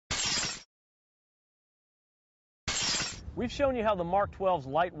We've shown you how the Mark 12's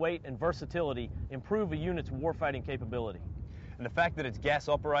lightweight and versatility improve a unit's warfighting capability. And the fact that it's gas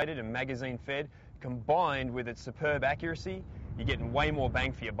operated and magazine fed, combined with its superb accuracy, you're getting way more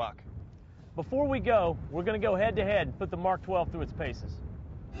bang for your buck. Before we go, we're going to go head to head and put the Mark 12 through its paces.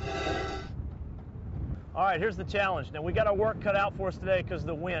 All right, here's the challenge. Now we got our work cut out for us today because of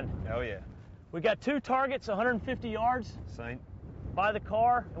the wind. Oh yeah. We got 2 targets 150 yards Same. by the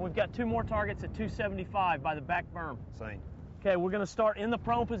car, and we've got 2 more targets at 275 by the back berm. Same. Okay, we're going to start in the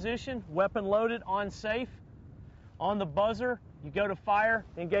prone position, weapon loaded, on safe. On the buzzer, you go to fire,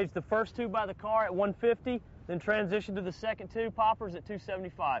 engage the first 2 by the car at 150, then transition to the second 2 poppers at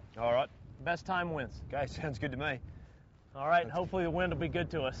 275. All right. Best time wins. Okay, sounds good to me. All right, and hopefully the wind will be good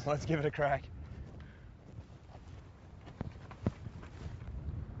to us. Let's give it a crack.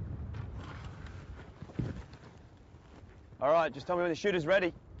 All right, just tell me when the shooter's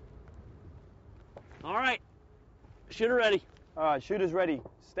ready. All right, shooter ready. All right, shooter's ready.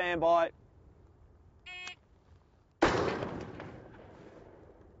 Stand by.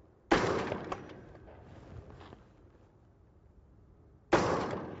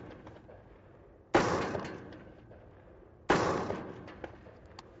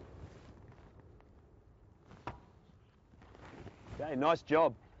 Okay, nice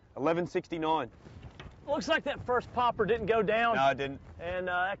job. 1169. Looks like that first popper didn't go down. No, it didn't. And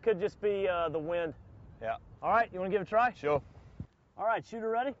that could just be the wind. Yeah. All right, you want to give it a try? Sure. All right, shooter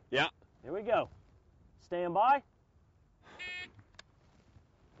ready? Yeah. Here we go. Stand by.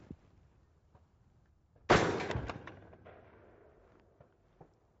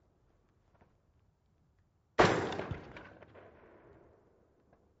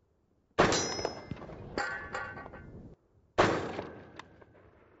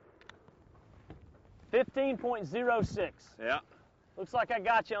 .06. Yeah. Looks like I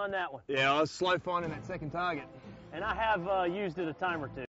got you on that one. Yeah, I was slow finding that second target. And I have used it a time or 2.